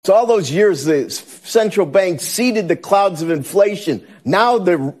So all those years, the central bank seeded the clouds of inflation. Now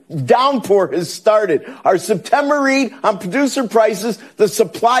the downpour has started. Our September read on producer prices, the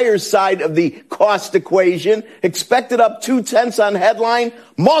supplier side of the cost equation, expected up 0.2 on headline.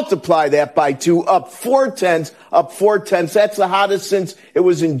 Multiply that by 2, up 0.4, up 0.4. That's the hottest since it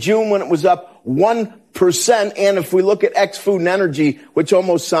was in June when it was up 1%. And if we look at ex-food and energy, which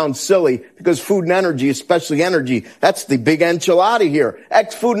almost sounds silly because food and energy, especially energy, that's the big enchilada here.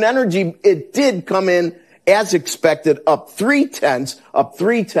 Ex-food and energy, it did come in as expected, up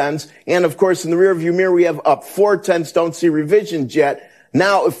 0.3. And of course, in the rearview mirror, we have up 0.4. Don't see revisions yet.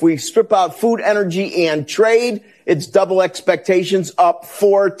 Now, if we strip out food, energy, and trade, it's double expectations, up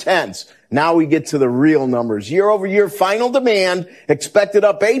 0.4. Now we get to the real numbers. Year over year final demand expected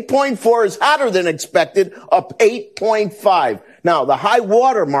up 8.4 is hotter than expected, up 8.5. Now the high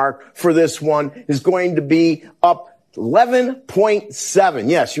water mark for this one is going to be up 11.7.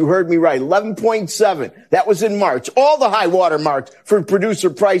 Yes, you heard me right. 11.7. That was in March. All the high water marks for producer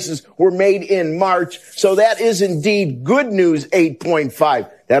prices were made in March. So that is indeed good news,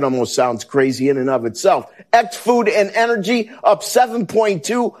 8.5. That almost sounds crazy in and of itself. Ex-food and energy up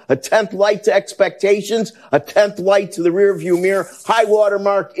 7.2, a tenth light to expectations, a tenth light to the rearview mirror. High water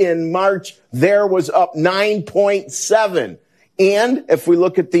mark in March there was up 9.7. And if we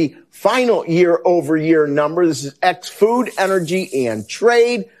look at the final year-over-year number, this is ex-food, energy, and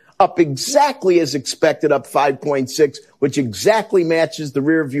trade, up exactly as expected, up 5.6, which exactly matches the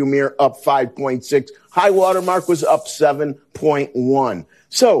rearview mirror, up 5.6. High water mark was up 7.1.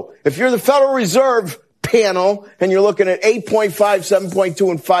 So if you're the Federal Reserve panel and you're looking at 8.5, 7.2,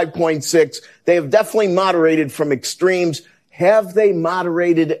 and 5.6, they have definitely moderated from extremes. Have they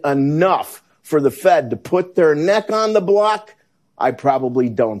moderated enough for the Fed to put their neck on the block? I probably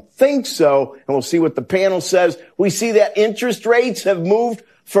don't think so. And we'll see what the panel says. We see that interest rates have moved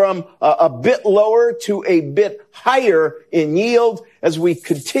from a bit lower to a bit higher in yield as we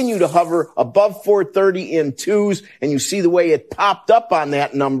continue to hover above 430 in twos. And you see the way it popped up on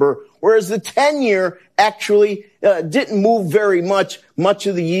that number, whereas the 10-year actually didn't move very much. Much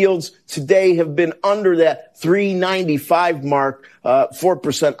of the yields today have been under that 395 mark.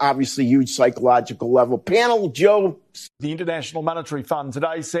 4%, obviously huge psychological level. Panel, Joe. The International Monetary Fund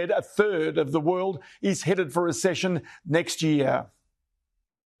today said a third of the world is headed for recession next year.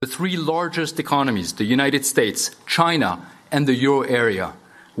 The three largest economies, the United States, China, and the euro area,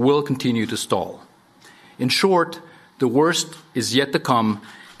 will continue to stall. In short, the worst is yet to come,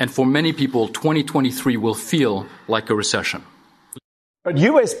 and for many people, 2023 will feel like a recession. But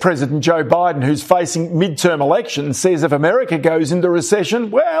US President Joe Biden, who's facing midterm elections, says if America goes into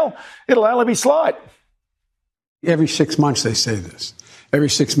recession, well, it'll only be slight. Every 6 months they say this. Every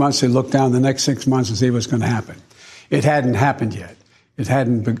 6 months they look down the next 6 months and see what's going to happen. It hadn't happened yet. It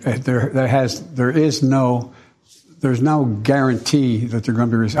hadn't. There's no guarantee that they're going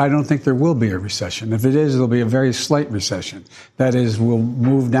to be. I don't think there will be a recession. If it is, it'll be a very slight recession. That is, we'll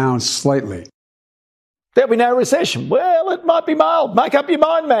move down slightly. There'll be no recession. Well, it might be mild. Make up your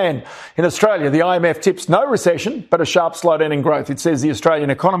mind, man. In Australia, the IMF tips no recession, but a sharp slowdown in growth. It says the Australian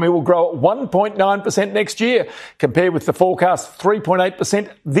economy will grow at 1.9% next year, compared with the forecast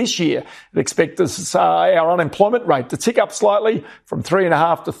 3.8% this year. It expects our unemployment rate to tick up slightly from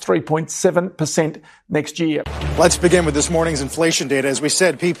 3.5% to 3.7% next year. Let's begin with this morning's inflation data. As we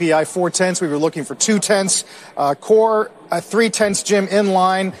said, PPI 0.4. We were looking for 0.2. Core 0.3, Jim, in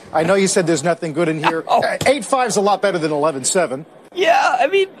line. I know you said there's nothing good in here. 8.5 is a lot better than 11.7. Yeah, I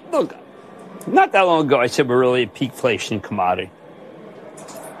mean, look, not that long ago I said we're really at peak inflation in commodity.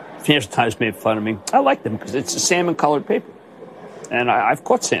 Financial Times made fun of me. I like them because it's a salmon-colored paper. And I've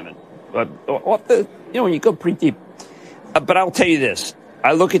caught salmon. But when you go pretty deep. But I'll tell you this.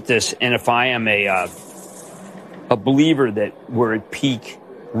 I look at this, and if I am a believer that we're at peak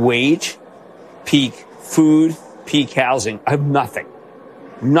wage, peak food, peak housing, I have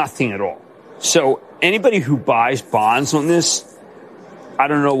nothing at all. So anybody who buys bonds on this, I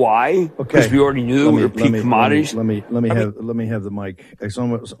don't know why, because we already knew we were peak commodities. Let me have the mic. It's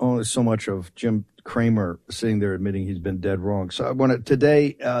only so much of Jim Cramer sitting there admitting he's been dead wrong. So I want to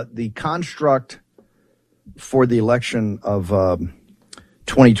today the construct for the election of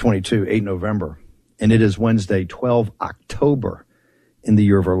 2022, 8 November, and it is Wednesday, 12 October in the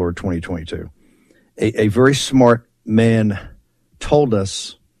year of our Lord 2022. A very smart man told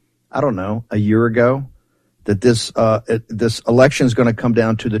us, I don't know, a year ago, that this election is going to come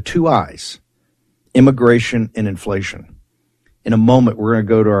down to the two I's, immigration and inflation. In a moment, we're going to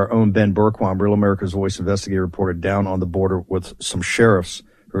go to our own Ben Berquam, Real America's Voice investigative reporter, down on the border with some sheriffs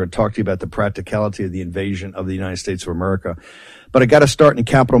We're going to talk to you about the practicality of the invasion of the United States of America. But I got to start in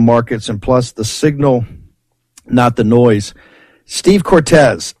capital markets and plus the signal, not the noise. Steve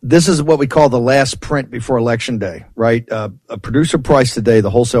Cortez, this is what we call the last print before Election Day, right? A producer price today, the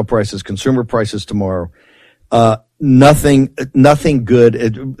wholesale prices, consumer prices tomorrow. Nothing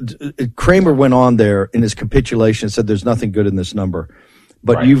good. Cramer went on there in his capitulation and said there's nothing good in this number.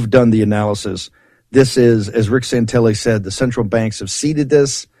 But right. You've done the analysis. This is, as Rick Santelli said, the central banks have seeded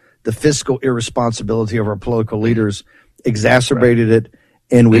this. The fiscal irresponsibility of our political leaders exacerbated it,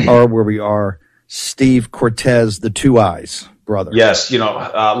 and we are where we are. Steve Cortez, the two eyes. Brother. Yes,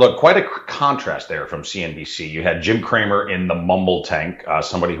 look, quite a contrast there from CNBC. You had Jim Cramer in the mumble tank,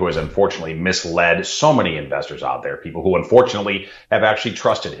 somebody who has unfortunately misled so many investors out there, people who unfortunately have actually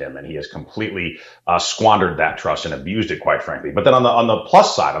trusted him, and he has completely squandered that trust and abused it, quite frankly. But then on the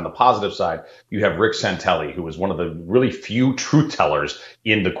plus side, on the positive side, you have Rick Santelli, who is one of the really few truth tellers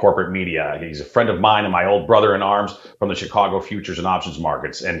in the corporate media. He's a friend of mine and my old brother in arms from the Chicago futures and options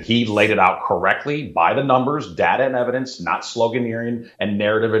markets, and he laid it out correctly by the numbers, data and evidence, not sloganeering and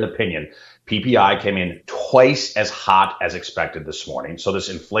narrative and opinion. PPI came in twice as hot as expected this morning. So this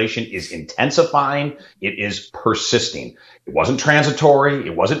inflation is intensifying. It is persisting. It wasn't transitory.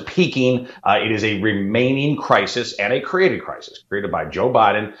 It wasn't peaking. It is a remaining crisis and a created crisis created by Joe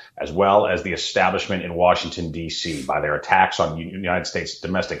Biden as well as the establishment in Washington, D.C. by their attacks on United States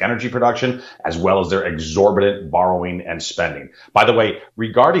domestic energy production as well as their exorbitant borrowing and spending. By the way,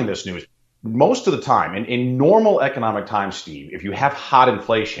 regarding this news, most of the time, in normal economic times, Steve, if you have hot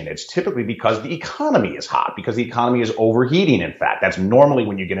inflation, it's typically because the economy is hot, because the economy is overheating, in fact. That's normally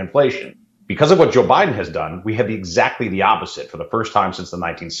when you get inflation. Because of what Joe Biden has done, we have exactly the opposite. For the first time since the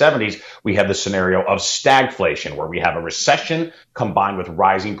 1970s, we have the scenario of stagflation, where we have a recession combined with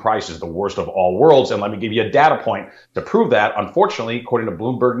rising prices, the worst of all worlds. And let me give you a data point to prove that. Unfortunately, according to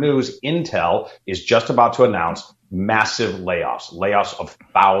Bloomberg News, Intel is just about to announce massive layoffs of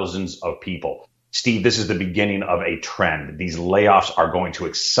thousands of people. Steve, this is the beginning of a trend. These layoffs are going to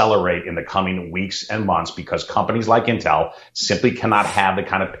accelerate in the coming weeks and months because companies like Intel simply cannot have the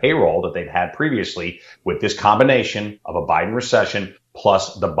kind of payroll that they've had previously with this combination of a Biden recession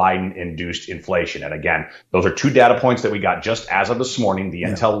plus the Biden-induced inflation. And again, those are two data points that we got just as of this morning, the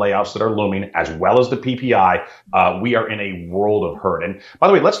Intel layoffs that are looming, as well as the PPI. We are in a world of hurt. And by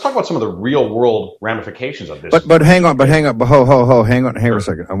the way, let's talk about some of the real-world ramifications of this. But hang on, hang on a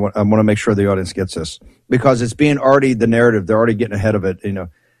second. I want to make sure the audience gets this, because it's being already the narrative. They're already getting ahead of it.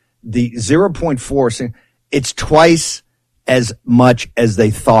 The 0.4, it's twice as much as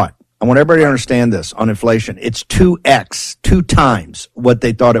they thought. I want everybody to understand this on inflation. It's 2x, 2 times what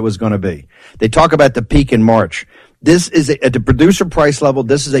they thought it was going to be. They talk about the peak in March. This is at the producer price level.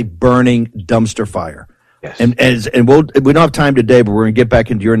 This is a burning dumpster fire. Yes. And we don't have time today, but we're going to get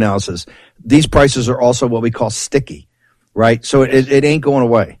back into your analysis. These prices are also what we call sticky, right? So it ain't going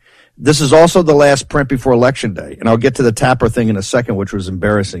away. This is also the last print before Election Day. And I'll get to the Tapper thing in a second, which was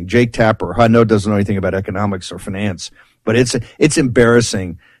embarrassing. Jake Tapper, I know doesn't know anything about economics or finance, but it's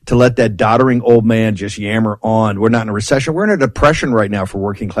embarrassing to let that doddering old man just yammer on. We're not in a recession. We're in a depression right now for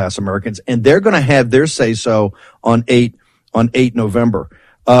working class Americans, and they're going to have their say so on 8 November.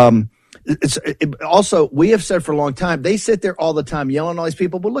 Also, we have said for a long time, they sit there all the time yelling at all these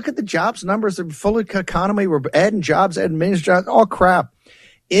people, but look at the jobs numbers. They're full of economy. We're adding jobs, adding millions of jobs. All crap.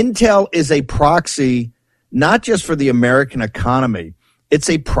 Intel is a proxy, not just for the American economy. It's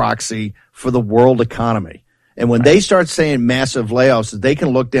a proxy for the world economy. And when they start saying massive layoffs, they can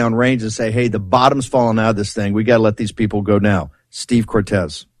look down range and say, hey, the bottom's falling out of this thing. We got to let these people go now. Steve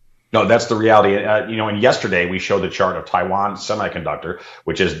Cortez. No, that's the reality. And yesterday we showed the chart of Taiwan Semiconductor,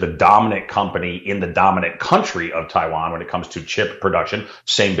 which is the dominant company in the dominant country of Taiwan when it comes to chip production.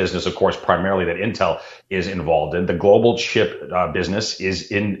 Same business, of course, primarily that Intel is involved in. The global chip business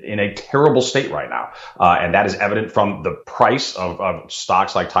is in a terrible state right now. And that is evident from the price of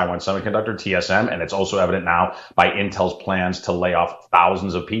stocks like Taiwan Semiconductor, TSM, and it's also evident now by Intel's plans to lay off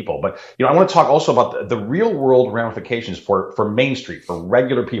thousands of people. But, I want to talk also about the real world ramifications for Main Street, for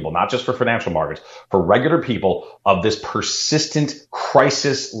regular people, not just for financial markets, for regular people of this persistent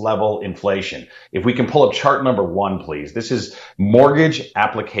crisis level inflation. If we can pull up chart number 1, please. This is mortgage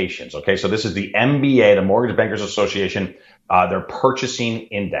applications. Okay, so this is the MBA, the Mortgage Bankers Association, their purchasing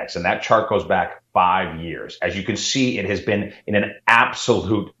index, and that chart goes back 5 years. As you can see, it has been in an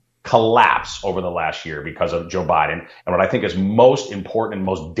absolute collapse over the last year because of Joe Biden. And what I think is most important and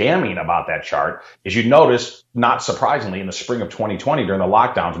most damning about that chart is you notice, not surprisingly, in the spring of 2020 during the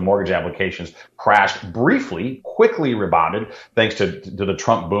lockdowns, mortgage applications crashed briefly, quickly rebounded thanks to the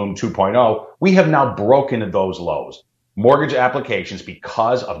Trump boom 2.0. We have now broken those lows. mortgage applications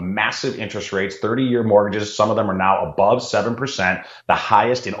because of massive interest rates. 30-year mortgages, some of them are now above 7%, the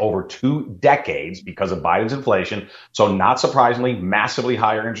highest in over 2 decades because of Biden's inflation. So not surprisingly, massively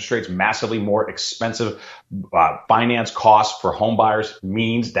higher interest rates, massively more expensive finance costs for home buyers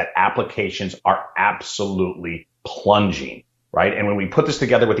means that applications are absolutely plunging, right? And when we put this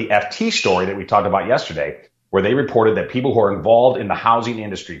together with the FT story that we talked about yesterday, where they reported that people who are involved in the housing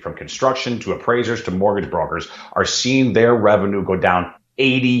industry, from construction to appraisers to mortgage brokers, are seeing their revenue go down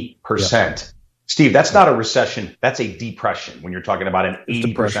 80%. Yep. Steve, that's not a recession. That's a depression when you're talking about an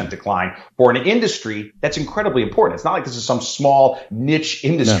 80% decline for an industry that's incredibly important. It's not like this is some small niche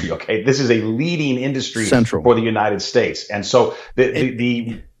industry, okay? This is a leading industry for the United States. And so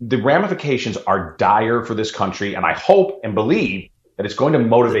the ramifications are dire for this country, and I hope and believe that it's going to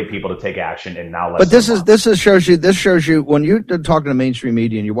motivate people to take action and now. But this shows you when you're talking to mainstream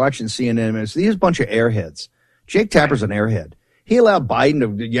media and you're watching CNN, it's these bunch of airheads. Jake Tapper's an airhead. He allowed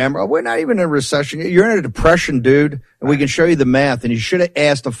Biden to yammer. Oh, we're not even in a recession. You're in a depression, dude. And we can show you the math. And you should have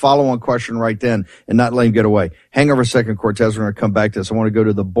asked a follow-on question right then and not let him get away. Hang over a second, Cortez. We're going to come back to this. I want to go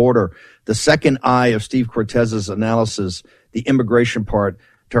to the border. The second eye of Steve Cortez's analysis, the immigration part,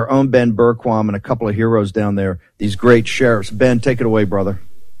 to our own Ben Bergquam and a couple of heroes down there, these great sheriffs. Ben, take it away, brother.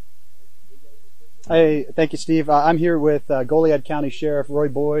 Hey, thank you, Steve. I'm here with Goliad County Sheriff Roy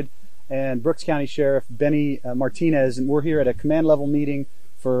Boyd and Brooks County Sheriff Benny Martinez, and we're here at a command-level meeting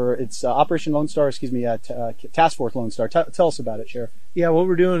for its Operation Lone Star, Task Force Lone Star. Tell us about it, Sheriff. Yeah, what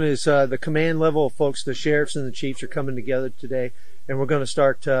we're doing is the command-level folks, the sheriffs and the chiefs, are coming together today, and we're going to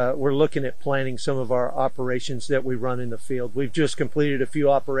start, we're looking at planning some of our operations that we run in the field. We've just completed a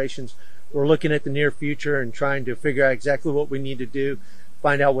few operations. We're looking at the near future and trying to figure out exactly what we need to do,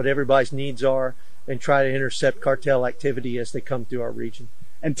 find out what everybody's needs are, and try to intercept cartel activity as they come through our region.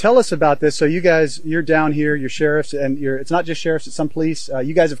 And tell us about this. So you guys, you're down here, you're sheriffs, and it's not just sheriffs, it's some police.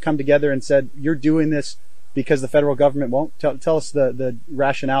 You guys have come together and said you're doing this because the federal government won't. Tell us the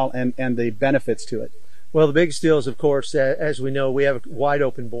rationale and the benefits to it. Well, the biggest deal is, of course, as we know, we have a wide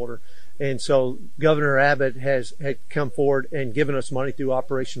open border. And so Governor Abbott had come forward and given us money through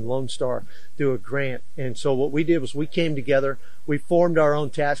Operation Lone Star through a grant. And so what we did was we came together, we formed our own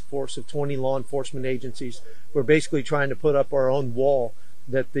task force of 20 law enforcement agencies. We're basically trying to put up our own wall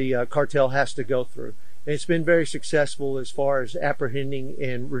that the cartel has to go through. And it's been very successful as far as apprehending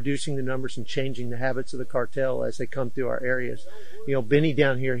and reducing the numbers and changing the habits of the cartel as they come through our areas. You know, Benny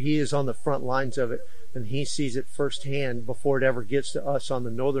down here, he is on the front lines of it, and he sees it firsthand before it ever gets to us on the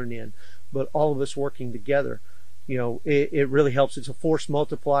northern end. But all of us working together, you know, it really helps. It's a force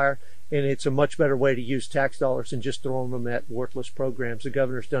multiplier, and it's a much better way to use tax dollars than just throwing them at worthless programs. The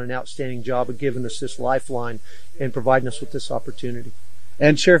governor's done an outstanding job of giving us this lifeline and providing us with this opportunity.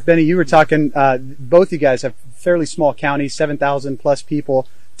 And Sheriff Benny, you were talking, both you guys have fairly small counties, 7,000 plus people.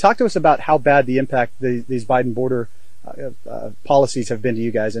 Talk to us about how bad the impact these Biden border policies have been to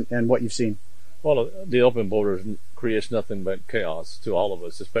you guys and what you've seen. Well, the open border creates nothing but chaos to all of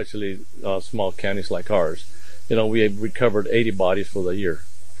us, especially small counties like ours. You know, we have recovered 80 bodies for the year.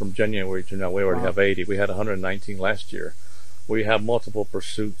 From January to now, we already have 80. We had 119 last year. We have multiple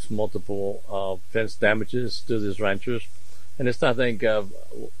pursuits, multiple fence damages to these ranchers. And it's not, I think,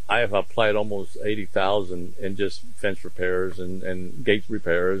 I have applied almost 80,000 in just fence repairs and gate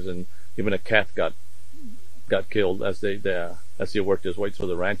repairs, and even a calf got killed as he worked his way through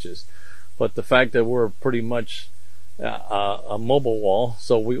the ranches. But the fact that we're pretty much a mobile wall,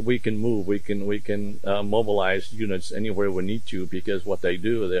 so we can move, we can mobilize units anywhere we need to, because what they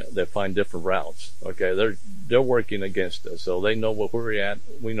do, they find different routes. Okay, they're working against us, so they know where we're at,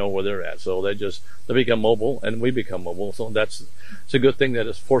 we know where they're at, so they become mobile and we become mobile. So it's a good thing that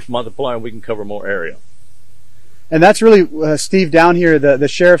it's force multiplier and we can cover more area. And that's really, Steve, down here, the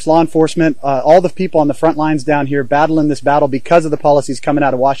sheriff's, law enforcement, all the people on the front lines down here battling this battle because of the policies coming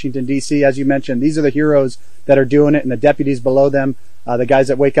out of Washington, D.C. As you mentioned, these are the heroes that are doing it, and the deputies below them, the guys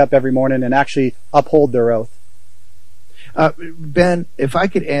that wake up every morning and actually uphold their oath. Ben, if I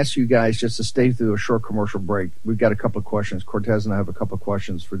could ask you guys just to stay through a short commercial break. We've got a couple of questions. Cortez and I have a couple of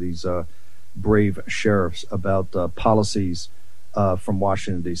questions for these brave sheriffs about policies from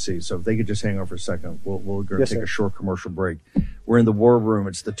Washington, D.C. So if they could just hang on for a second, we'll go take a short commercial break. We're in the war room.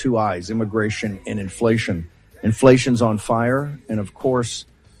 It's the two I's, immigration and inflation. Inflation's on fire, and of course,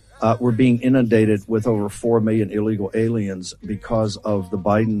 we're being inundated with over 4 million illegal aliens because of the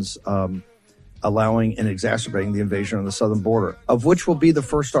Bidens allowing and exacerbating the invasion on the southern border, of which will be the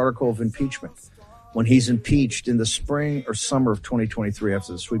first article of impeachment when he's impeached in the spring or summer of 2023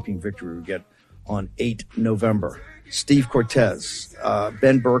 after the sweeping victory we get on 8 November. Steve Cortez,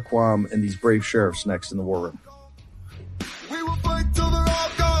 Ben Bergquam, and these brave sheriffs next in the war room.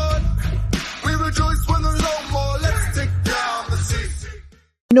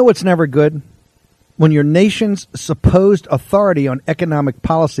 You know what's never good? When your nation's supposed authority on economic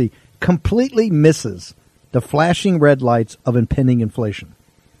policy completely misses the flashing red lights of impending inflation.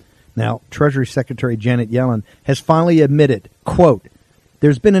 Now, Treasury Secretary Janet Yellen has finally admitted, quote,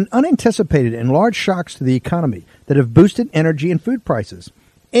 there's been an unanticipated and large shocks to the economy that have boosted energy and food prices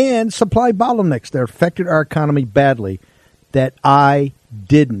and supply bottlenecks that affected our economy badly that I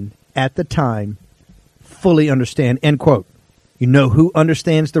didn't, at the time, fully understand, end quote. You know who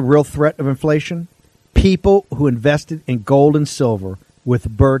understands the real threat of inflation? People who invested in gold and silver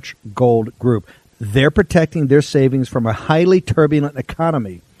with Birch Gold Group. They're protecting their savings from a highly turbulent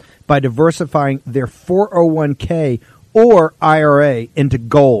economy by diversifying their 401k or IRA into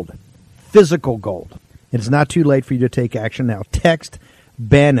gold, physical gold. It's not too late for you to take action now. Text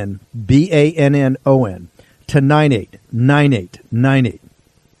Bannon, B-A-N-N-O-N, to 989898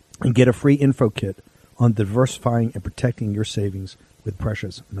 and get a free info kit on diversifying and protecting your savings with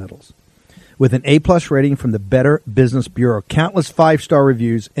precious metals. With an A-plus rating from the Better Business Bureau, countless 5-star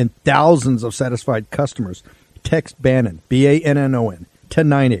reviews, and thousands of satisfied customers, text Bannon, B-A-N-N-O-N, to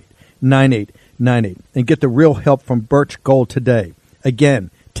 989898 and get the real help from Birch Gold today.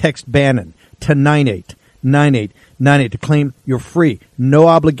 Again, text Bannon to 989898 to claim your free,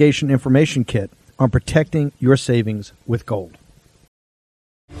 no-obligation information kit on protecting your savings with gold.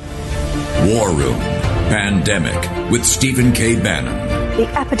 War Room Pandemic with Stephen K. Bannon. The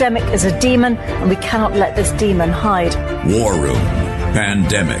epidemic is a demon, and we cannot let this demon hide. War Room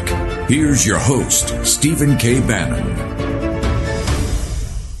Pandemic. Here's your host, Stephen K. Bannon.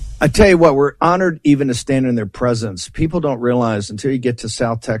 I tell you what, we're honored even to stand in their presence. People don't realize until you get to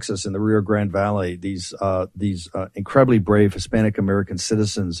South Texas and the Rio Grande Valley, these incredibly brave Hispanic American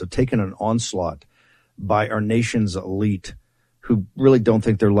citizens have taken an onslaught by our nation's elite who really don't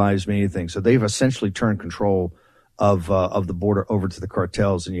think their lives mean anything. So they've essentially turned control of the border over to the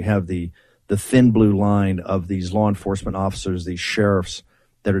cartels, and you have the thin blue line of these law enforcement officers, these sheriffs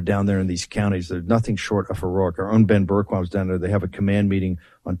that are down there in these counties. They're nothing short of heroic. Our own Ben Berquam was down there. They have a command meeting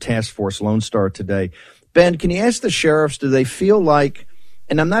on Task Force Lone Star today. Ben, can you ask the sheriffs, do they feel like,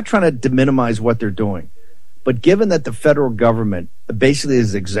 and I'm not trying to minimize what they're doing, but given that the federal government basically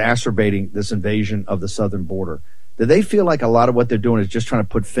is exacerbating this invasion of the southern border, do they feel like a lot of what they're doing is just trying to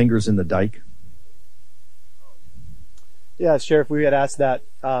put fingers in the dike? Yeah, Sheriff, we had asked that.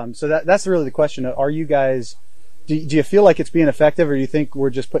 So that's really the question. Are you guys, do you feel like it's being effective, or do you think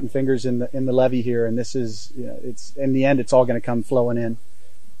we're just putting fingers in the levee here, and this is, it's in the end, it's all going to come flowing in?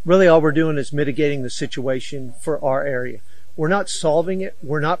 Really, all we're doing is mitigating the situation for our area. We're not solving it.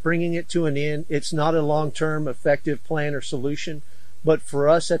 We're not bringing it to an end. It's not a long-term effective plan or solution. But for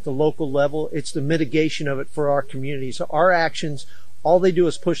us at the local level, it's the mitigation of it for our communities. So our actions, all they do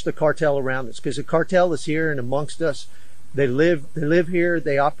is push the cartel around us, because the cartel is here and amongst us. They live here,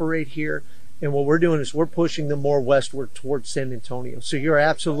 they operate here, and what we're doing is we're pushing them more westward towards San Antonio. So you're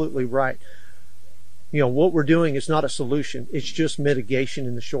absolutely right. What we're doing is not a solution. It's just mitigation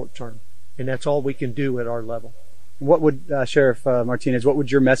in the short term, and that's all we can do at our level. What would, Sheriff Martinez, what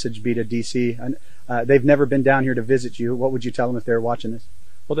would your message be to D.C.? They've never been down here to visit you. What would you tell them if they're watching this?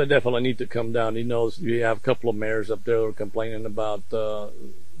 Well, they definitely need to come down. He knows you have a couple of mayors up there who are complaining about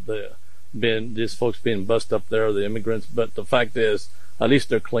these folks being bussed up there, the immigrants. But the fact is, at least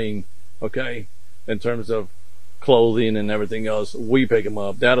they're clean, okay? In terms of clothing and everything else, we pick them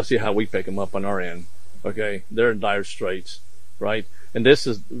up. They ought to see how we pick them up on our end, okay? They're in dire straits, right? And this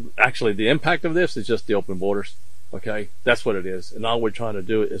is actually the impact of this is just the open borders, okay? That's what it is. And all we're trying to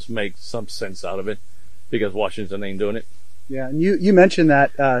do is make some sense out of it, because Washington ain't doing it. Yeah, and you mentioned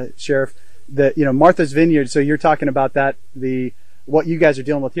that, Sheriff, that Martha's Vineyard. So you're talking about that, what you guys are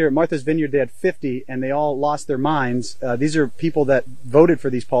dealing with here. At Martha's Vineyard, they had 50, and they all lost their minds. These are people that voted for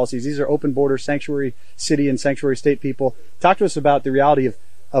these policies. These are open border, sanctuary city and sanctuary state people. Talk to us about the reality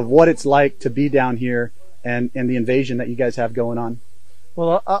of what it's like to be down here and the invasion that you guys have going on.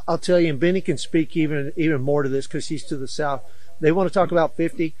 Well, I'll tell you, and Benny can speak even more to this because he's to the south. They want to talk about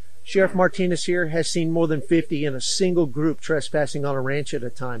 50. Sheriff Martinez here has seen more than 50 in a single group trespassing on a ranch at a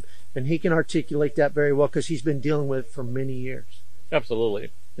time, and he can articulate that very well because he's been dealing with it for many years.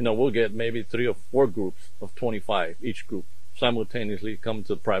 Absolutely. We'll get maybe 3 or 4 groups of 25, each group, simultaneously come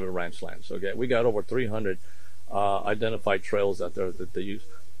to private ranch lands. Okay, we got over 300 identified trails out there that they use.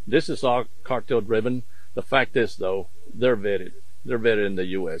 This is all cartel driven. The fact is, though, they're vetted. They're vetted in the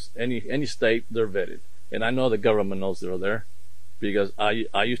U.S. Any state, they're vetted. And I know the government knows they're there because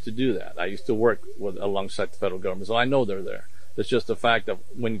I used to do that. I used to work alongside the federal government, so I know they're there. It's just the fact that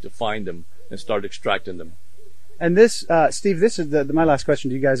we need to find them and start extracting them. And this, Steve, this is my last question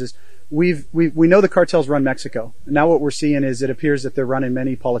to you guys is, we know the cartels run Mexico. Now what we're seeing is it appears that they're running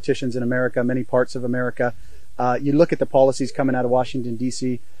many politicians in America, many parts of America. You look at the policies coming out of Washington,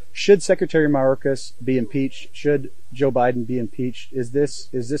 D.C. Should Secretary Mayorkas be impeached? Should Joe Biden be impeached? Is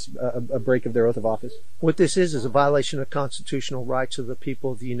this a break of their oath of office? What this is a violation of constitutional rights of the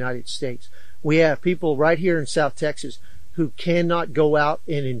people of the United States. We have people right here in South Texas who cannot go out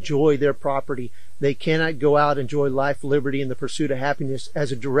and enjoy their property. They cannot go out and enjoy life, liberty, and the pursuit of happiness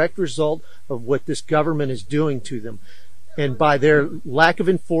as a direct result of what this government is doing to them. And by their lack of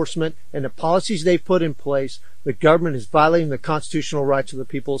enforcement and the policies they've put in place, the government is violating the constitutional rights of the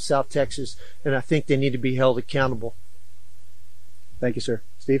people of South Texas, and I think they need to be held accountable. Thank you, sir.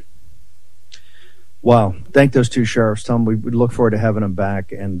 Steve? Wow. Thank those two sheriffs. Tell them we look forward to having them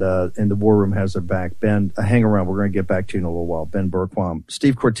back, and the War Room has their back. Ben, hang around. We're going to get back to you in a little while. Ben Bergquam.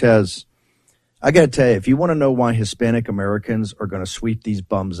 Steve Cortez, I got to tell you, if you want to know why Hispanic Americans are going to sweep these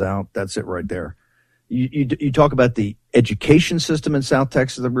bums out, that's it right there. You talk about the education system in South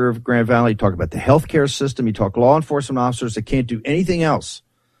Texas, the Rio Grande Valley. You talk about the healthcare system. You talk law enforcement officers that can't do anything else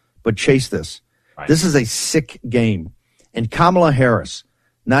but chase this. Right. This is a sick game. And Kamala Harris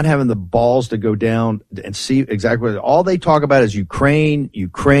not having the balls to go down and see exactly what all they talk about is Ukraine,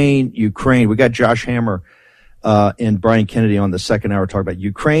 Ukraine, Ukraine. We got Josh Hammer and Brian Kennedy on the second hour talking about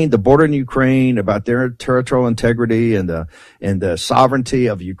Ukraine, the border in Ukraine, about their territorial integrity and the sovereignty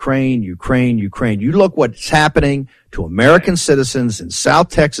of Ukraine, Ukraine, Ukraine. You look what's happening to American citizens in South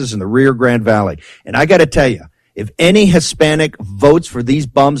Texas and the Rio Grande Valley. And I got to tell you, if any Hispanic votes for these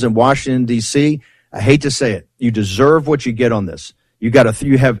bums in Washington, D.C., I hate to say it, you deserve what you get on this.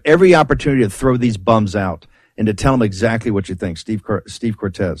 You have every opportunity to throw these bums out and to tell them exactly what you think. Steve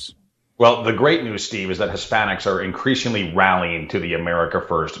Cortez. Well, the great news, Steve, is that Hispanics are increasingly rallying to the America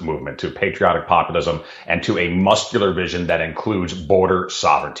First movement, to patriotic populism, and to a muscular vision that includes border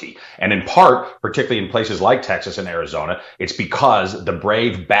sovereignty. And in part, particularly in places like Texas and Arizona, it's because the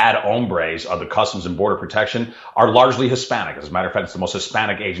brave, bad hombres of the Customs and Border Protection are largely Hispanic. As a matter of fact, it's the most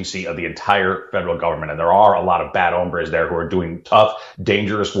Hispanic agency of the entire federal government. And there are a lot of bad hombres there who are doing tough,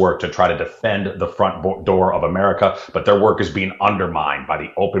 dangerous work to try to defend the front door of America. But their work is being undermined by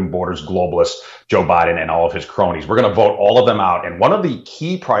the open borders globalist Joe Biden and all of his cronies. We're going to vote all of them out. And one of the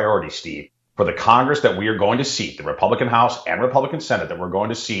key priorities, Steve, for the Congress that we are going to seat, the Republican House and Republican Senate that we're going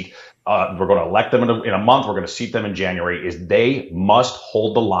to seat, we're going to elect them in a month, we're going to seat them in January, is they must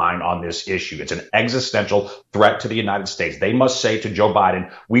hold the line on this issue. It's an existential threat to the United States. They must say to Joe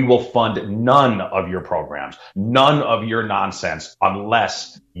Biden, we will fund none of your programs, none of your nonsense,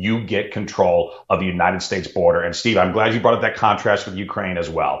 unless you get control of the United States border. And Steve, I'm glad you brought up that contrast with Ukraine as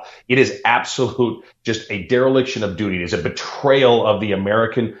well. It is absolute, just a dereliction of duty. It is a betrayal of the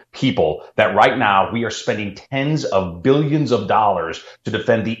American people that right now we are spending tens of billions of dollars to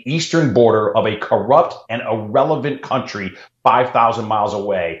defend the eastern border of a corrupt and irrelevant country 5,000 miles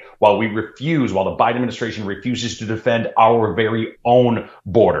away, while the Biden administration refuses to defend our very own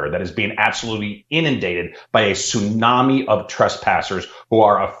border that is being absolutely inundated by a tsunami of trespassers who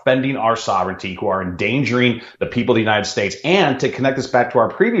are offending our sovereignty, who are endangering the people of the United States. And to connect this back to our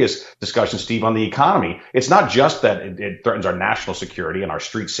previous discussion, Steve, on the economy, it's not just that it threatens our national security and our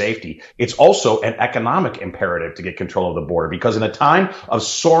street safety. It's also an economic imperative to get control of the border, because in a time of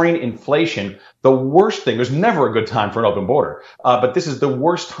soaring inflation, the worst thing, there's never a good time for an open border, but this is the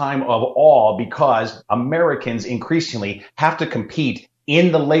worst time of all, because Americans increasingly have to compete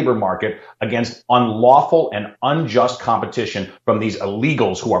in the labor market against unlawful and unjust competition from these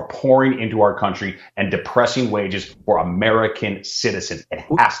illegals who are pouring into our country and depressing wages for American citizens. It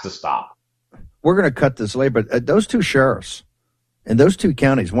has to stop. We're going to cut this later, but those two sheriffs in those two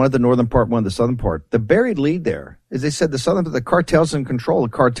counties, one of the northern part, one of the southern part, the buried lead there is they said the cartels are in control. The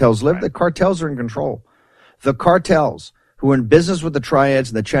cartels live. Right. The cartels are in control. The cartels who are in business with the triads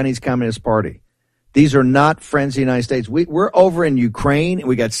and the Chinese Communist Party. These are not friends of the United States. We're over in Ukraine, and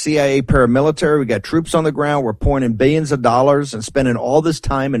we got CIA paramilitary. We got troops on the ground. We're pouring in billions of dollars and spending all this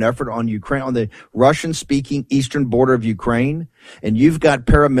time and effort on Ukraine, on the Russian-speaking eastern border of Ukraine. And you've got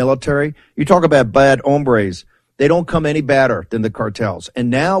paramilitary. You talk about bad hombres. They don't come any badder than the cartels. And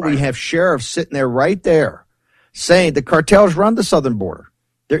now we have sheriffs sitting there right there saying the cartels run the southern border.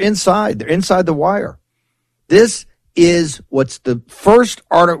 They're inside. They're inside the wire. This is what's the first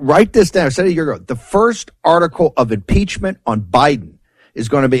article. Write this down. I said it a year ago. The first article of impeachment on Biden is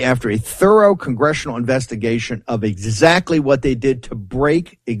going to be after a thorough congressional investigation of exactly what they did to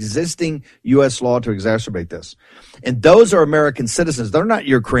break existing U.S. law to exacerbate this. And those are American citizens. They're not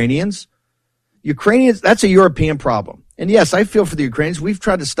Ukrainians. Ukrainians, that's a European problem. And yes, I feel for the Ukrainians. We've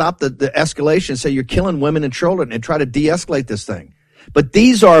tried to stop the escalation, say you're killing women and children, and try to de-escalate this thing. But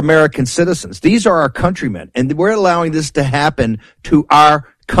these are American citizens. These are our countrymen. And we're allowing this to happen to our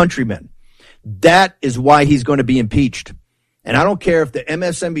countrymen. That is why he's going to be impeached. And I don't care if the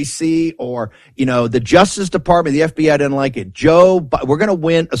MSNBC or, the Justice Department, the FBI didn't like it. We're going to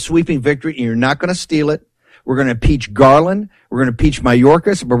win a sweeping victory, and you're not going to steal it. We're going to impeach Garland. We're going to impeach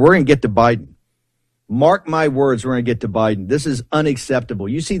Mayorkas, but we're going to get to Biden. Mark my words, we're going to get to Biden. This is unacceptable.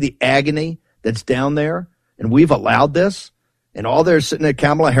 You see the agony that's down there, and we've allowed this, and all they're sitting there,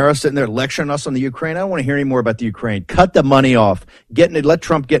 Kamala Harris sitting there lecturing us on the Ukraine. I don't want to hear any more about the Ukraine. Cut the money off. Let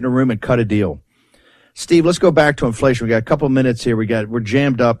Trump get in a room and cut a deal. Steve, let's go back to inflation. We got a couple of minutes here. We're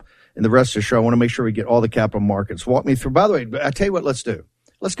jammed up in the rest of the show. I want to make sure we get all the capital markets. Walk me through. By the way, I tell you what, let's do.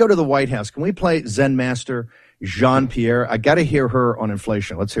 Let's go to the White House. Can we play Zen Master Jean-Pierre? I got to hear her on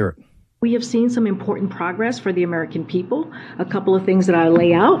inflation. Let's hear it. We have seen some important progress for the American people. A couple of things that I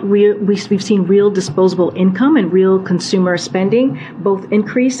lay out. We've seen real disposable income and real consumer spending both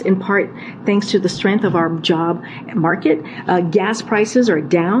increase in part thanks to the strength of our job market. Gas prices are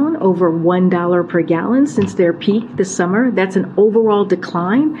down over $1 per gallon since their peak this summer. That's an overall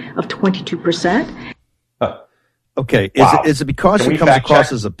decline of 22%. Okay. Wow. Is it because she comes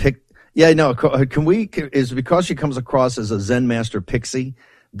across as a pick? Yeah, no. Is it because she comes across as a Zen master pixie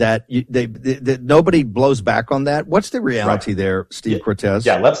that nobody blows back on that? What's the reality there, Steve Cortez?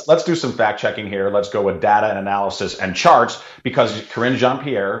 Yeah, let's do some fact checking here. Let's go with data and analysis and charts, because Karine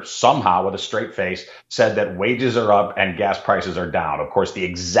Jean-Pierre somehow with a straight face said that wages are up and gas prices are down. Of course, the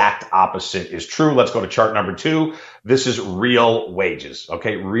exact opposite is true. Let's go to chart number 2. This is real wages.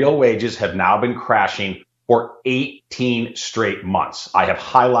 Okay, real wages have now been crashing for 18 straight months. I have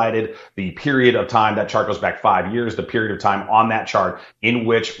highlighted the period of time. That chart goes back 5 years, the period of time on that chart in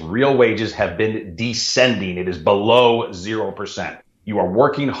which real wages have been descending. It is below 0%. You are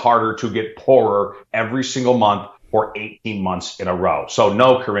working harder to get poorer every single month for 18 months in a row. So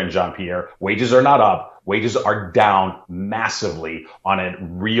no, Karine Jean-Pierre, wages are not up. Wages are down massively on a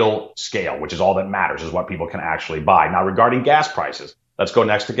real scale, which is all that matters, is what people can actually buy. Now, regarding gas prices, let's go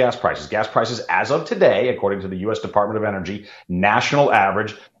next to gas prices. Gas prices as of today, according to the U.S. Department of Energy, national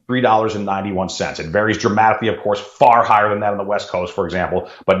average, $3.91. It varies dramatically, of course, far higher than that on the West Coast, for example.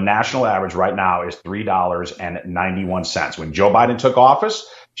 But national average right now is $3.91. When Joe Biden took office,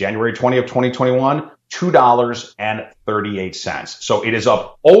 January 20th, 2021, $2.38. So it is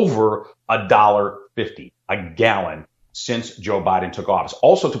up over $1.50 a gallon since Joe Biden took office.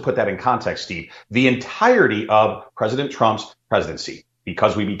 Also, to put that in context, Steve, the entirety of President Trump's presidency,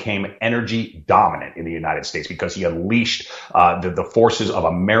 because we became energy dominant in the United States, because he unleashed the forces of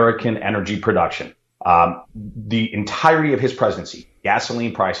American energy production. The entirety of his presidency,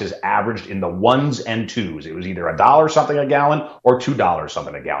 gasoline prices averaged in the 1s and 2s. It was either $1 something a gallon or $2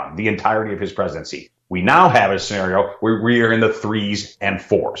 something a gallon, the entirety of his presidency. We now have a scenario where we are in the 3s and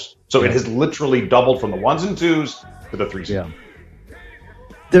 4s. So it has literally doubled from the 1s and 2s to the 3s. Yeah.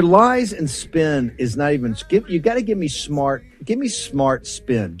 The lies and spin is not even. You got to give me smart. Give me smart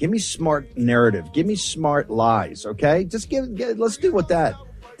spin. Give me smart narrative. Give me smart lies. Okay, just let's do with that.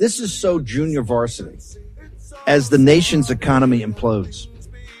 This is so junior varsity. As the nation's economy implodes,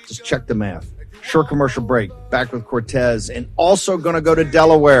 just check the math. Short commercial break. Back with Cortez, and also going to go to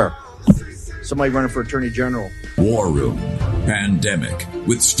Delaware. Somebody running for Attorney General. War Room Pandemic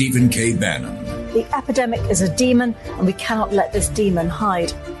with Stephen K. Bannon. The epidemic is a demon, and we cannot let this demon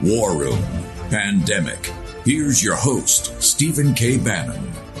hide. War Room Pandemic. Here's your host, Stephen K.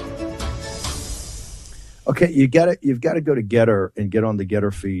 Bannon. Okay, you've got to go to Getter and get on the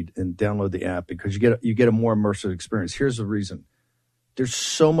Getter feed and download the app, because you get a more immersive experience. Here's the reason. There's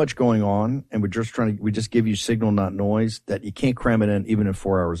so much going on, and we just give you signal, not noise, that you can't cram it in even in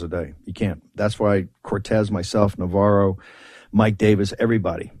 4 hours a day. You can't. That's why Cortez, myself, Navarro, Mike Davis,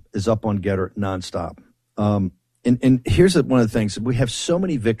 everybody is up on Getter nonstop. And here's one of the things. We have so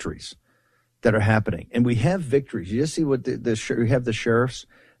many victories that are happening, and we have victories. You just see what we have the sheriffs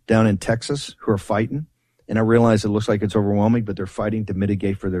down in Texas who are fighting, and I realize it looks like it's overwhelming, but they're fighting to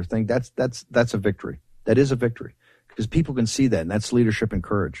mitigate for their thing. That's a victory. That is a victory, because people can see that, and that's leadership and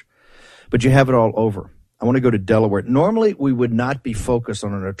courage. But you have it all over. I want to go to Delaware. Normally, we would not be focused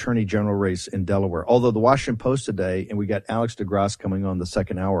on an attorney general race in Delaware, although the Washington Post today, and we got Alex DeGrasse coming on the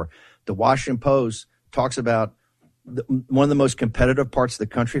second hour, the Washington Post talks about one of the most competitive parts of the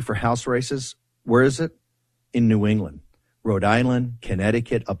country for House races. Where is it? In New England, Rhode Island,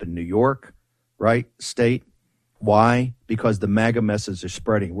 Connecticut, up in New York, right? State. Why? Because the MAGA message is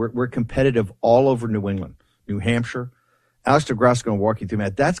spreading. We're competitive all over New England, New Hampshire. Alex DeGrasse is going to walk you through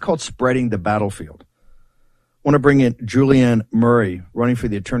that. That's called spreading the battlefield. want to bring in Julianne Murray, running for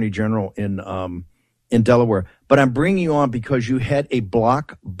the Attorney General in Delaware. But I'm bringing you on because you had a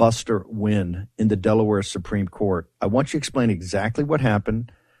blockbuster win in the Delaware Supreme Court. I want you to explain exactly what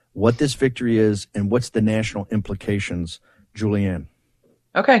happened, what this victory is, and what's the national implications, Julianne.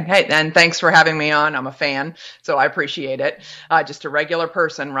 Okay. Hey, and thanks for having me on. I'm a fan, so I appreciate it. Just a regular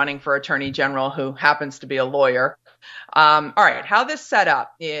person running for Attorney General who happens to be a lawyer. All right. How this set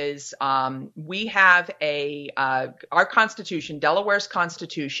up is we have our Constitution, Delaware's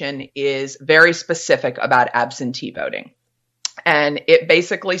Constitution, is very specific about absentee voting. And it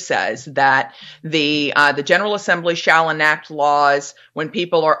basically says that the General Assembly shall enact laws when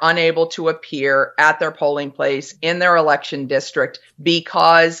people are unable to appear at their polling place in their election district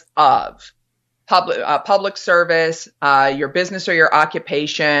because of public service, your business or your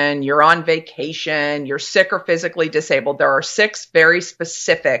occupation, you're on vacation, you're sick or physically disabled. There are 6 very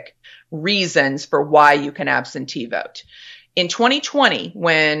specific reasons for why you can absentee vote. In 2020,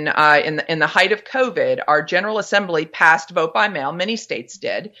 when in the height of COVID, our General Assembly passed vote by mail, many states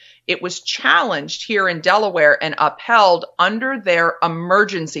did. It was challenged here in Delaware and upheld under their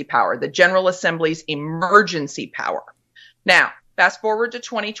emergency power, the General Assembly's emergency power. Now, fast forward to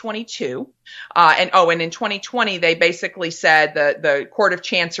 2022, and in 2020 they basically said the Court of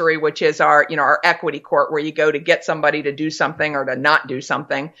Chancery, which is our equity court where you go to get somebody to do something or to not do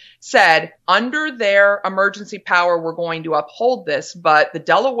something, said under their emergency power we're going to uphold this. But the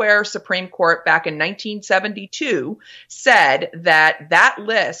Delaware Supreme Court back in 1972 said that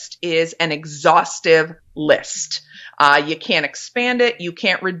list is an exhaustive list. You can't expand it, you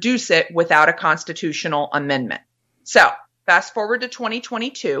can't reduce it without a constitutional amendment. So fast forward to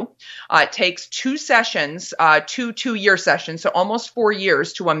 2022, it takes 2 sessions, 2-year sessions, so almost 4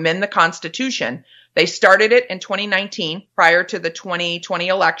 years to amend the Constitution. They started it in 2019 prior to the 2020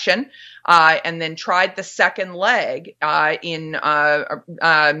 election, and then tried the second leg in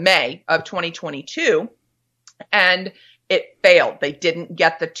May of 2022, and it failed. They didn't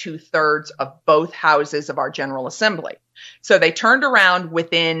get the 2/3 of both houses of our General Assembly. So they turned around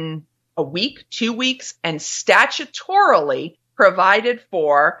within a week, 2 weeks, and statutorily provided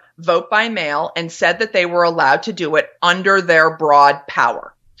for vote by mail and said that they were allowed to do it under their broad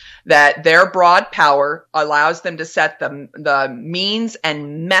power. That their broad power allows them to set the means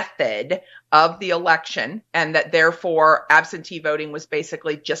and method of the election, and that therefore absentee voting was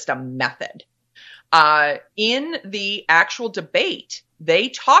basically just a method. In the actual debate, they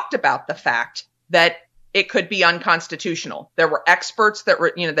talked about the fact that it could be unconstitutional. There were experts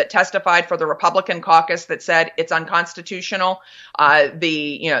that testified for the Republican caucus that said it's unconstitutional.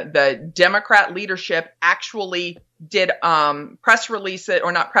 The Democrat leadership actually did press releases,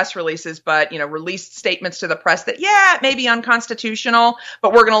 or not press releases, but released statements to the press that it may be unconstitutional,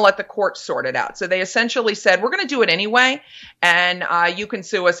 but we're going to let the courts sort it out. So they essentially said we're going to do it anyway, and you can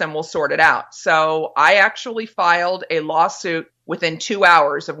sue us and we'll sort it out. So I actually filed a lawsuit within 2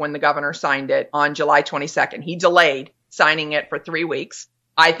 hours of when the governor signed it on July 22nd. He delayed signing it for 3 weeks.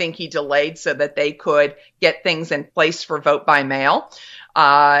 I think he delayed so that they could get things in place for vote by mail.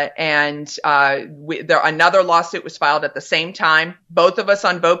 Another lawsuit was filed at the same time. Both of us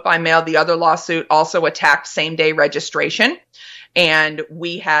on vote by mail. The other lawsuit also attacked same-day registration. And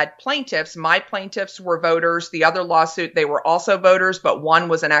we had plaintiffs. My plaintiffs were voters. The other lawsuit, they were also voters, but one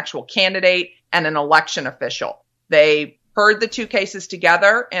was an actual candidate and an election official. They heard the 2 cases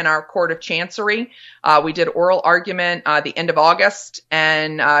together in our Court of Chancery. We did oral argument the end of August,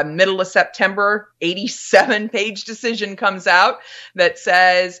 and middle of September, 87-page decision comes out that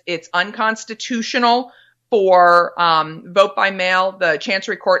says it's unconstitutional for vote by mail. The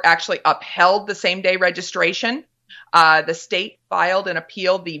Chancery Court actually upheld the same-day registration. The state filed an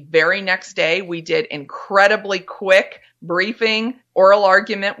appeal the very next day. We did incredibly quick briefing. Oral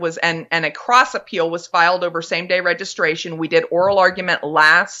argument was, and a cross appeal was filed over same day registration. We did oral argument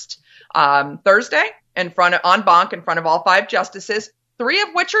last Thursday en banc in front of all 5 justices, 3 of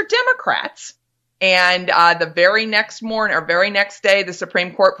which are Democrats. And the very next day, the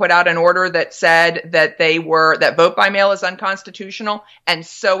Supreme Court put out an order that said that that vote by mail is unconstitutional, and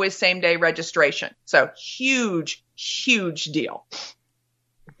so is same day registration. So huge deal.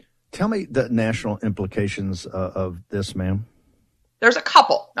 Tell me the national implications of this, ma'am. There's a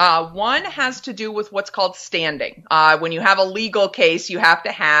couple. One has to do with what's called standing. When you have a legal case, you have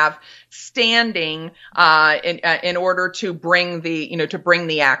to have standing in order to bring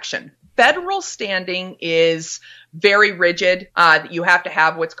the action. Federal standing is very rigid. You have to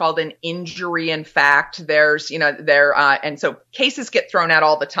have what's called an injury in fact. And so cases get thrown out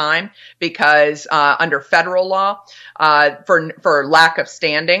all the time because under federal law for lack of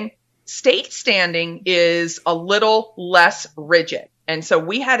standing. State standing is a little less rigid. And so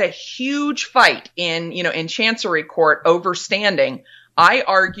we had a huge fight in Chancery Court over standing. I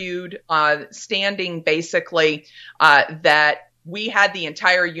argued standing basically that we had the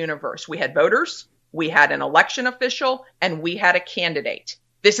entire universe. We had voters, we had an election official, and we had a candidate.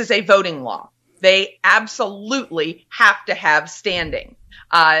 This is a voting law. They absolutely have to have standing.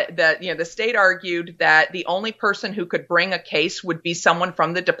 The state argued that the only person who could bring a case would be someone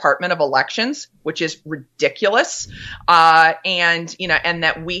from the Department of Elections, which is ridiculous. And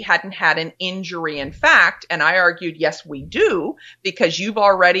that we hadn't had an injury in fact. And I argued, yes, we do, because you've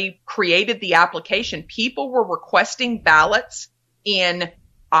already created the application. People were requesting ballots in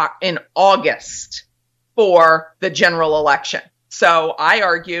August for the general election. So I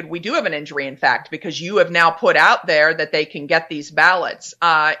argued we do have an injury in fact, because you have now put out there that they can get these ballots.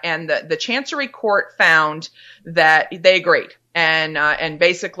 And the Chancery Court found that they agreed and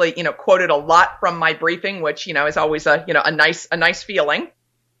basically, quoted a lot from my briefing, which, is always a nice feeling.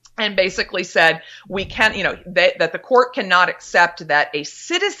 And basically said we can, that the court cannot accept that a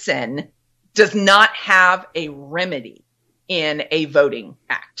citizen does not have a remedy in a voting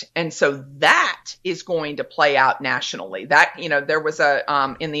act. And so that is going to play out nationally. That, there was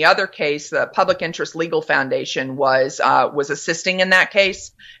in the other case, the Public Interest Legal Foundation was assisting in that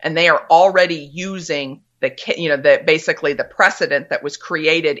case, and they are already using basically the precedent that was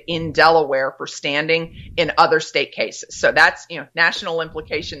created in Delaware for standing in other state cases. So that's, national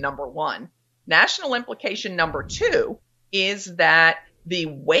implication number one. National implication number two is that the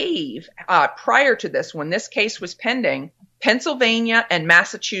wave prior to this, when this case was pending, Pennsylvania and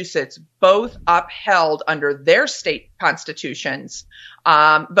Massachusetts both upheld under their state constitutions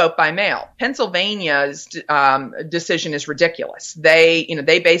vote by mail. Pennsylvania's decision is ridiculous. They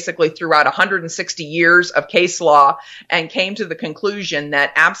basically threw out 160 years of case law and came to the conclusion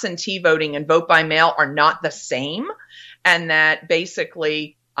that absentee voting and vote by mail are not the same, and that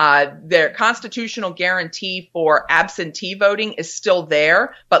basically their constitutional guarantee for absentee voting is still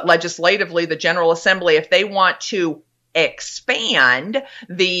there, but legislatively, the General Assembly, if they want to expand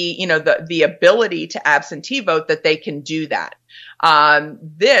the ability to absentee vote, that they can do that.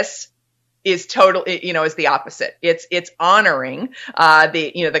 This is is the opposite. It's honoring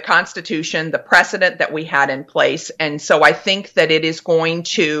the Constitution, the precedent that we had in place, and so I think that it is going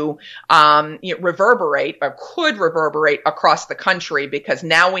to reverberate or could reverberate across the country, because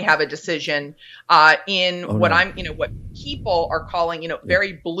now we have a decision what people are calling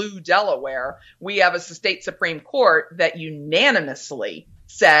very blue Delaware. We have a state Supreme Court that unanimously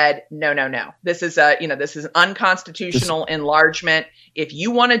said, no. This is an unconstitutional enlargement. If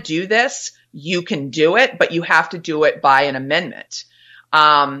you want to do this, you can do it, but you have to do it by an amendment.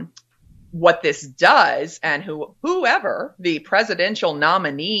 What this does, and whoever the presidential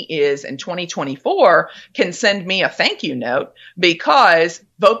nominee is in 2024 can send me a thank you note, because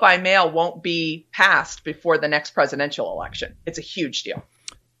vote by mail won't be passed before the next presidential election. It's a huge deal.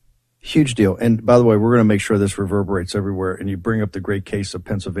 Huge deal. And by the way, we're going to make sure this reverberates everywhere. And you bring up the great case of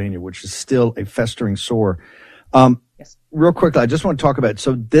Pennsylvania, which is still a festering sore. Yes. Real quickly, I just want to talk about, I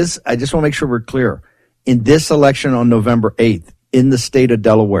just want to make sure we're clear. In this election on November 8th, in the state of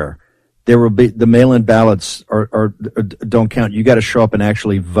Delaware, there will be the mail-in ballots or don't count. You got to show up and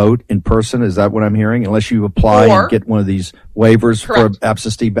actually vote in person. Is that what I'm hearing? Unless you apply and get one of these waivers for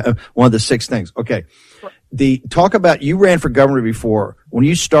absentee, one of the 6 things. Okay. Talk about, you ran for governor before. When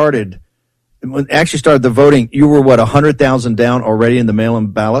you started the voting, you were 100,000 down already in the mail-in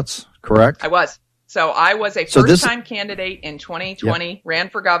ballots, correct? I was. So I was a first-time candidate in 2020, ran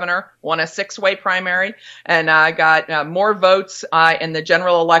for governor, won a 6-way primary, and I got more votes in the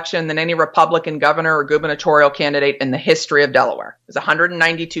general election than any Republican governor or gubernatorial candidate in the history of Delaware. It was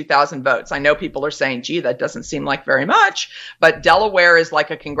 192,000 votes. I know people are saying, gee, that doesn't seem like very much, but Delaware is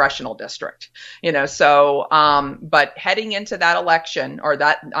like a congressional district, but heading into that election or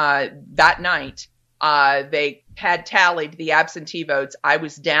that night, they had tallied the absentee votes. I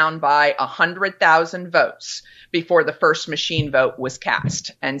was down by 100,000 votes before the first machine vote was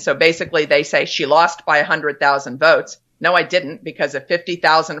cast. And so basically they say she lost by 100,000 votes. No, I didn't, because if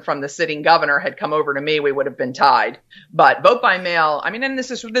 50,000 from the sitting governor had come over to me, we would have been tied. But vote by mail, and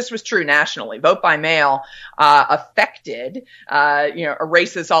this was true nationally. Vote by mail affected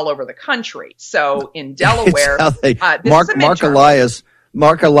races all over the country. So in Delaware,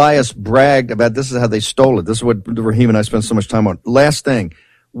 Mark Elias bragged about this is how they stole it. This is what Raheem and I spent so much time on. Last thing,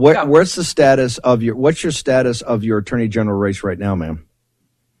 what's your status of your attorney general race right now, ma'am?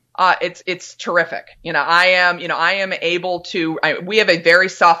 It's terrific. I am able to. We have a very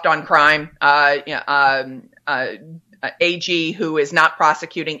soft on crime AG who is not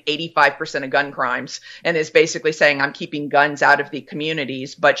prosecuting 85% of gun crimes and is basically saying, I'm keeping guns out of the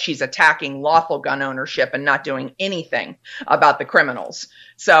communities, but she's attacking lawful gun ownership and not doing anything about the criminals.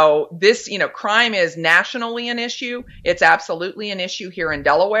 So this, crime is nationally an issue. It's absolutely an issue here in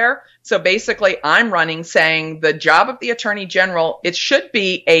Delaware. So basically, I'm running saying the job of the Attorney General, it should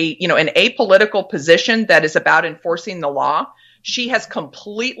be an apolitical position that is about enforcing the law. She has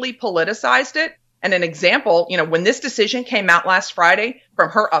completely politicized it. And an example, when this decision came out last Friday, from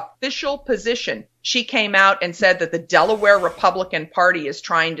her official position, she came out and said that the Delaware Republican Party is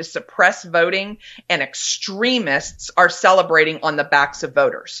trying to suppress voting and extremists are celebrating on the backs of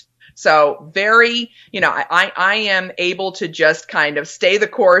voters. So very, I am able to just kind of stay the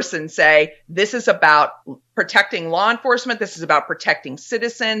course and say, this is about protecting law enforcement. This is about protecting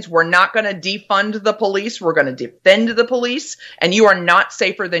citizens. We're not going to defund the police. We're going to defend the police. And you are not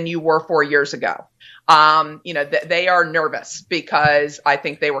safer than you were 4 years ago. They are nervous because I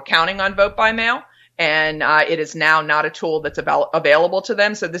think they were counting on vote by mail. And it is now not a tool that's available to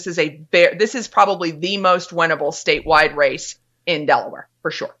them. So this is probably the most winnable statewide race in Delaware,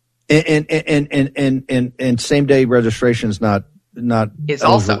 for sure. And same day registration is not is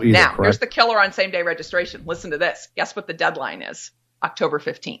also either, now. correct? Here's the killer on same day registration. Listen to this. Guess what the deadline is? October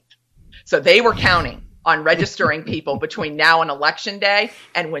 15th. So they were counting on registering people between now and Election Day,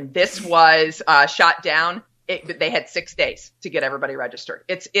 and when this was shot down, they had 6 days to get everybody registered.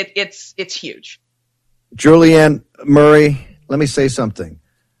 It's huge. Julianne Murray, let me say something.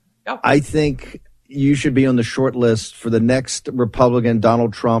 Oh. I think you should be on the short list for the next Republican.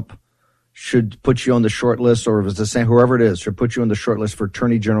 Donald Trump should put you on the short list, or if it's the same, whoever it is, should put you on the short list for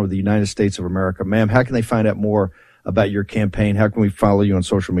Attorney General of the United States of America. Ma'am, how can they find out more about your campaign? How can we follow you on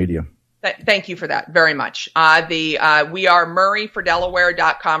social media? Thank you for that very much. We are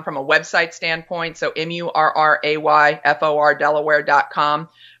murrayfordelaware.com from a website standpoint. So MURRAYFOR Delaware.com.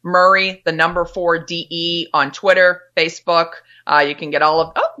 Murray, the number 4 DE on Twitter, Facebook. You can get all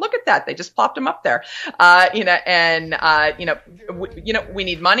of, look at that. They just plopped them up there. We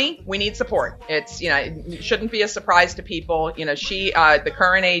need money. We need support. It shouldn't be a surprise to people. The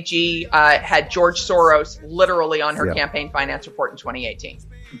current AG, had George Soros literally on her campaign finance report in 2018.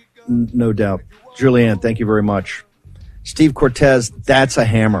 No doubt. Julianne, thank you very much. Steve Cortes, that's a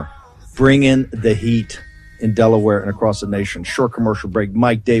hammer. Bring in the heat in Delaware and across the nation. Short commercial break.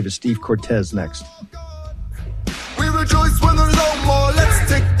 Mike Davis, Steve Cortes next. We rejoice when there's no more. Let's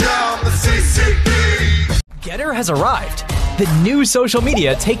take down the CCP. Getter has arrived. The new social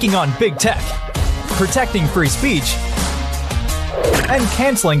media taking on big tech, protecting free speech, and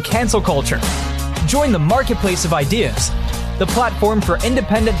canceling cancel culture. Join the marketplace of ideas. The platform for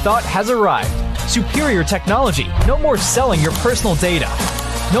independent thought has arrived. Superior technology. No more selling your personal data.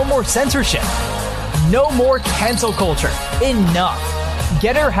 No more censorship. No more cancel culture. Enough.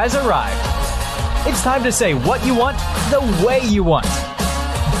 Getter has arrived. It's time to say what you want, the way you want.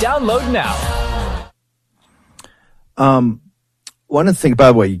 Download now. One of the things, by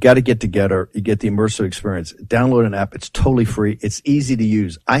the way, you got to get together. You get the immersive experience. Download an app. It's totally free. It's easy to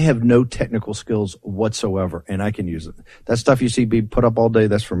use. I have no technical skills whatsoever, and I can use it. That stuff you see being put up all day,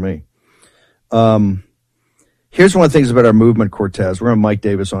 that's for me. Here's one of the things about our movement, Cortez. We're going to have Mike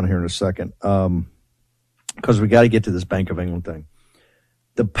Davis on here in a second, because we got to get to this Bank of England thing.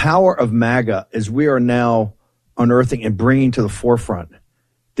 The power of MAGA is we are now unearthing and bringing to the forefront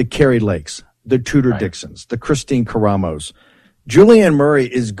the Carrie Lakes, the Tudor Dixons, the Christine Karamos. Julianne Murray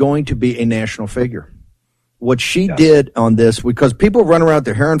is going to be a national figure. What she did on this, because people run around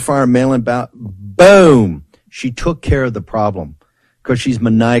their hair on fire, mail-in ballot, boom, she took care of the problem because she's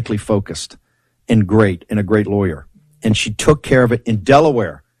maniacally focused and great and a great lawyer. And she took care of it in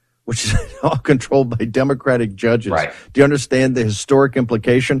Delaware, which is all controlled by Democratic judges. Right. Do you understand the historic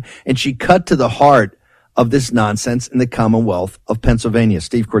implication? And she cut to the heart of this nonsense in the Commonwealth of Pennsylvania.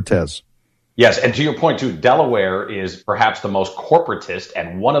 Steve Cortes. Yes, and to your point, too, Delaware is perhaps the most corporatist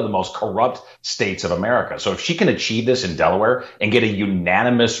and one of the most corrupt states of America. So if she can achieve this in Delaware and get a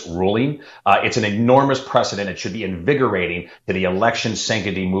unanimous ruling, it's an enormous precedent. It should be invigorating to the election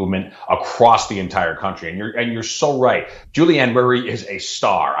sanctity movement across the entire country. And you're so right. Julianne Murray is a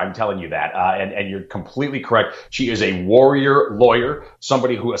star. I'm telling you that. And you're completely correct. She is a warrior lawyer,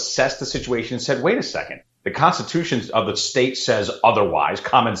 somebody who assessed the situation and said, wait a second. The Constitution of the state says otherwise.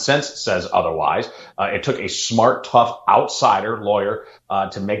 Common sense says otherwise. It took a smart, tough outsider lawyer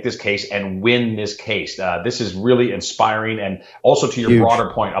to make this case and win this case. This is really inspiring. And also to your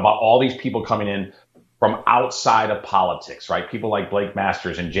broader point about all these people coming in from outside of politics, right? People like Blake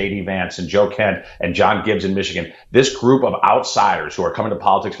Masters and J.D. Vance and Joe Kent and John Gibbs in Michigan. This group of outsiders who are coming to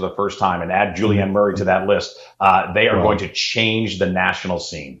politics for the first time, and add Julianne Murray to that list, they are going to change the national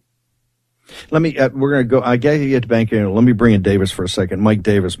scene. Let me, we're going to go, I got to get to banking. Let me bring in Davis for a second. Mike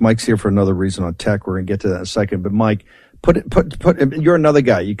Davis. Mike's here for another reason on tech. We're going to get to that in a second. But Mike, you're another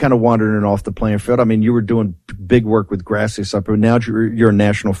guy. You kind of wandering off the playing field. I mean, you were doing big work with Grassley stuff, but now you're a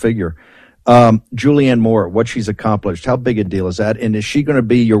national figure. Julianne Moore, what she's accomplished, how big a deal is that? And is she going to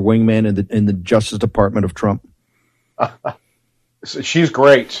be your wingman in the Justice Department of Trump? She's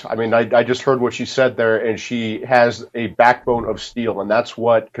great. I mean, I just heard what she said there, and she has a backbone of steel, and that's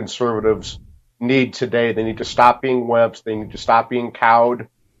what conservatives need today. They need to stop being wimps. They need to stop being cowed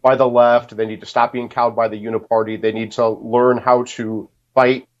by the left. They need to stop being cowed by the uniparty. They need to learn how to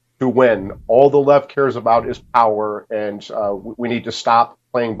fight to win. All the left cares about is power, and we need to stop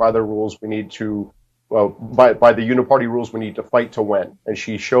playing by the rules. We need to, by the uniparty rules, we need to fight to win. And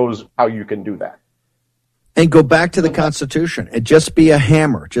she shows how you can do that. And go back to the Constitution and just be a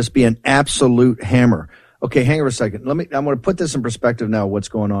hammer, just be an absolute hammer. Okay, hang on a second. I'm going to put this in perspective now, what's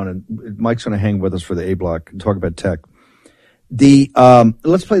going on. And Mike's going to hang with us for the A block and talk about tech.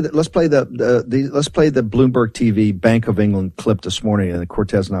 Let's play the Bloomberg TV Bank of England clip this morning, and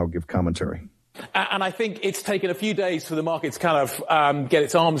Cortez and I will give commentary. And I think it's taken a few days for the market to kind of get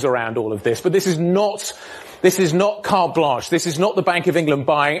its arms around all of this. But this is not carte blanche. This is not the Bank of England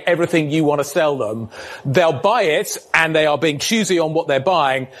buying everything you want to sell them. They'll buy it, and they are being choosy on what they're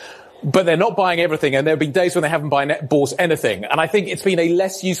buying, but they're not buying everything. And there have been days when they haven't bought anything. And I think it's been a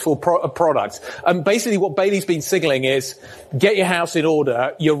less useful product. And basically what Bailey's been signaling is, get your house in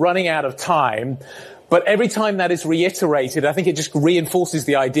order. You're running out of time. But every time that is reiterated, I think it just reinforces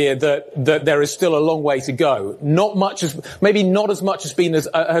the idea that there is still a long way to go. Maybe not as much has been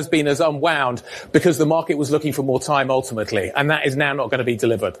as unwound, because the market was looking for more time ultimately, and that is now not going to be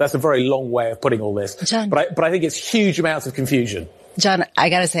delivered. That's a very long way of putting all this. John, but I think it's huge amounts of confusion. John, I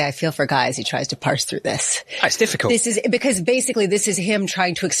gotta say, I feel for Guy as he tries to parse through this. It's difficult. This is because basically this is him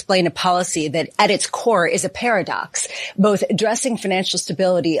trying to explain a policy that at its core is a paradox, both addressing financial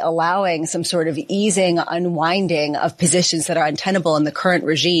stability, allowing some sort of easing, unwinding of positions that are untenable in the current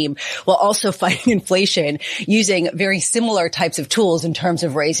regime, while also fighting inflation using very similar types of tools in terms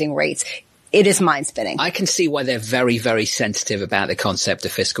of raising rates. It is mind-spinning. I can see why they're very, very sensitive about the concept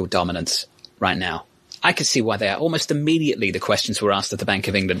of fiscal dominance right now. I can see why they are. Almost immediately the questions were asked at the Bank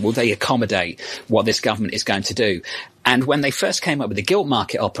of England, will they accommodate what this government is going to do? And when they first came up with the gilt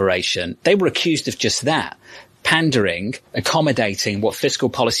market operation, they were accused of just that. Pandering, accommodating what fiscal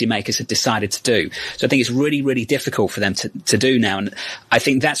policymakers had decided to do. So I think it's really, really difficult for them to do now. And I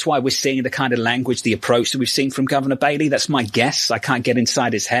think that's why we're seeing the kind of language, the approach that we've seen from Governor Bailey. That's my guess. I can't get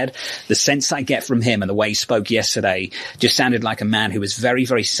inside his head. The sense I get from him and the way he spoke yesterday just sounded like a man who was very,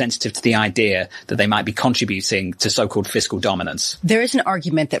 very sensitive to the idea that they might be contributing to so-called fiscal dominance. There is an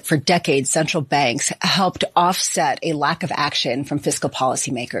argument that for decades, central banks helped offset a lack of action from fiscal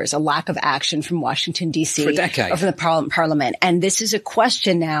policymakers, a lack of action from Washington, D.C. For a decade. Or from the parliament. And this is a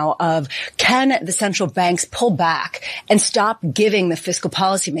question now of, can the central banks pull back and stop giving the fiscal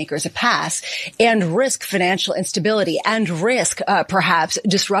policymakers a pass and risk financial instability and risk perhaps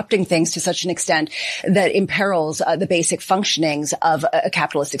disrupting things to such an extent that imperils the basic functionings of a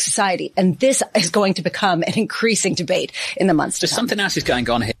capitalistic society. And this is going to become an increasing debate in the months to come. Something else is going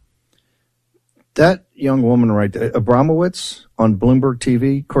on here. That young woman right there, Abramowitz on Bloomberg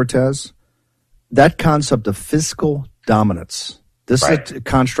TV, Cortez, that concept of fiscal dominance. This is a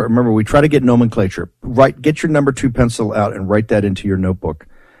construct. Remember, we try to get nomenclature. Get your number 2 pencil out and write that into your notebook.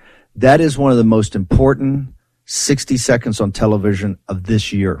 That is one of the most important 60 seconds on television of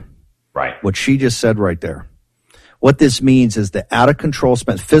this year. Right. What she just said right there. What this means is the out of control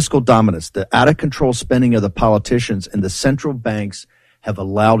fiscal dominance, the out of control spending of the politicians and the central banks have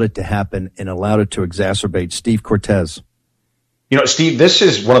allowed it to happen and allowed it to exacerbate. Steve Cortez. You know, Steve, this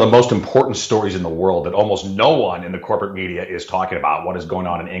is one of the most important stories in the world that almost no one in the corporate media is talking about, what is going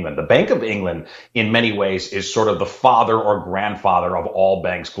on in England. The Bank of England, in many ways, is sort of the father or grandfather of all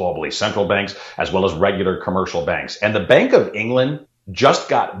banks globally, central banks as well as regular commercial banks. And the Bank of England just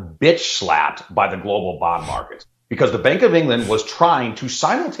got bitch slapped by the global bond markets, because the Bank of England was trying to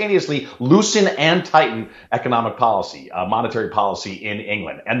simultaneously loosen and tighten economic policy, monetary policy in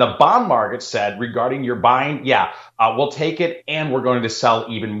England. And the bond market said, regarding your buying, we'll take it, and we're going to sell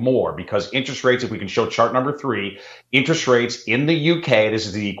even more, because interest rates, if we can show chart number 3, interest rates in the UK, this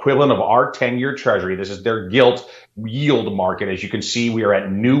is the equivalent of our 10-year treasury. This is their gilt yield market. As you can see, we are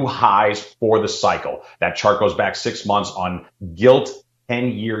at new highs for the cycle. That chart goes back 6 months on gilt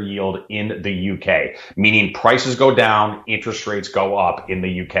 10-year yield in the UK, meaning prices go down, interest rates go up in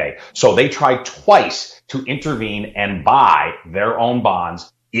the UK. So they tried twice to intervene and buy their own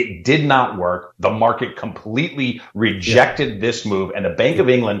bonds. It did not work. The market completely rejected this move, and the Bank of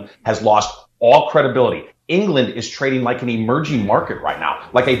England has lost all credibility. England is trading like an emerging market right now,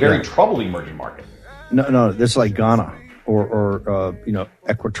 like a very troubled emerging market. No, this is like Ghana or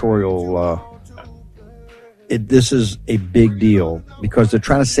Equatorial. This is a big deal because they're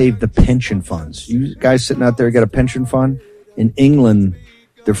trying to save the pension funds. You guys sitting out there got a pension fund? In England,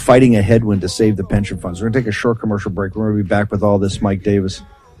 they're fighting a headwind to save the pension funds. We're going to take a short commercial break. We're going to be back with all this, Mike Davis.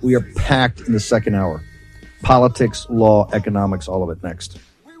 We are packed in the second hour. Politics, law, economics, all of it next.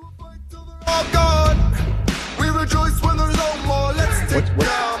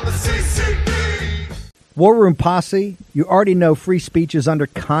 War Room Posse, you already know free speech is under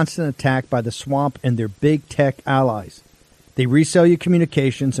constant attack by the swamp and their big tech allies. They resell your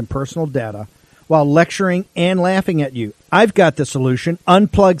communications and personal data while lecturing and laughing at you. I've got the solution.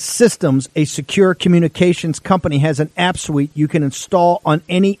 Unplug Systems, a secure communications company, has an app suite you can install on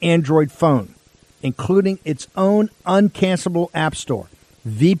any Android phone, including its own uncancelable app store,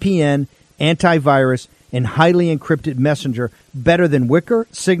 VPN, antivirus, and highly encrypted messenger, better than Wicker,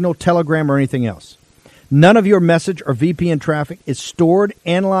 Signal, Telegram, or anything else. None of your message or VPN traffic is stored,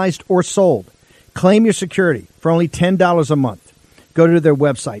 analyzed, or sold. Claim your security for only $10 a month. Go to their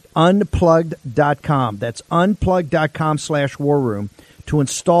website, unplugged.com. That's unplugged.com/warroom to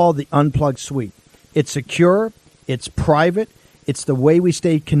install the Unplugged suite. It's secure, it's private, it's the way we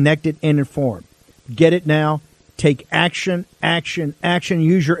stay connected and informed. Get it now. Take action, action, action.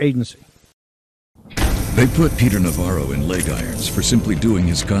 Use your agency. They put Peter Navarro in leg irons for simply doing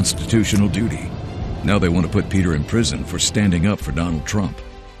his constitutional duty. Now they want to put Peter in prison for standing up for Donald Trump.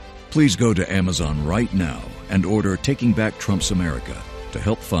 Please go to Amazon right now and order Taking Back Trump's America to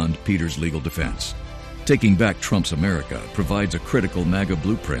help fund Peter's legal defense. Taking Back Trump's America provides a critical MAGA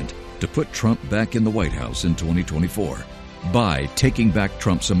blueprint to put Trump back in the White House in 2024. Buy Taking Back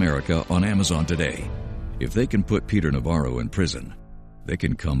Trump's America on Amazon today. If they can put Peter Navarro in prison, they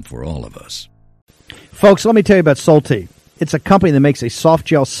can come for all of us. Folks, let me tell you about Solti. It's a company that makes a soft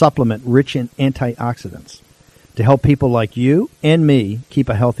gel supplement rich in antioxidants to help people like you and me keep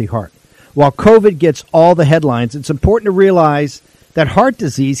a healthy heart. While COVID gets all the headlines, it's important to realize that heart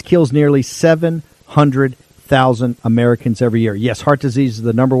disease kills nearly 700,000 Americans every year. Yes, heart disease is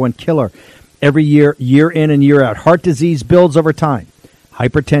the number one killer every year, year in and year out. Heart disease builds over time.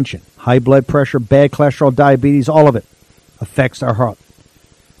 Hypertension, high blood pressure, bad cholesterol, diabetes, all of it affects our heart.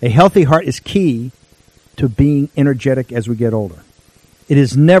 A healthy heart is key to being energetic as we get older. It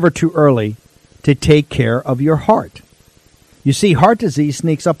is never too early to take care of your heart. You see, heart disease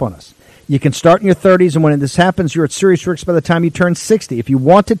sneaks up on us. You can start in your 30s, and when this happens, you're at serious risk by the time you turn 60. If you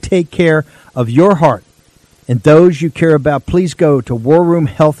want to take care of your heart and those you care about, please go to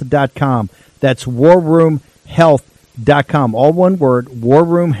warroomhealth.com. That's warroomhealth.com. All one word,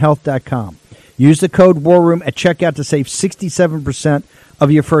 warroomhealth.com. Use the code WARROOM at checkout to save 67%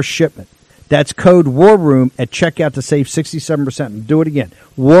 of your first shipment. That's code WARROOM at checkout to save 67%. Do it again.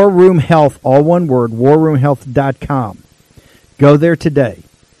 War Room Health, all one word, warroomhealth.com. Go there today.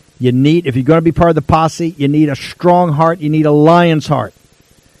 If you're going to be part of the posse, you need a strong heart. You need a lion's heart.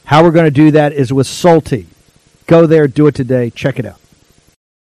 How we're going to do that is with Solti. Go there, do it today. Check it out.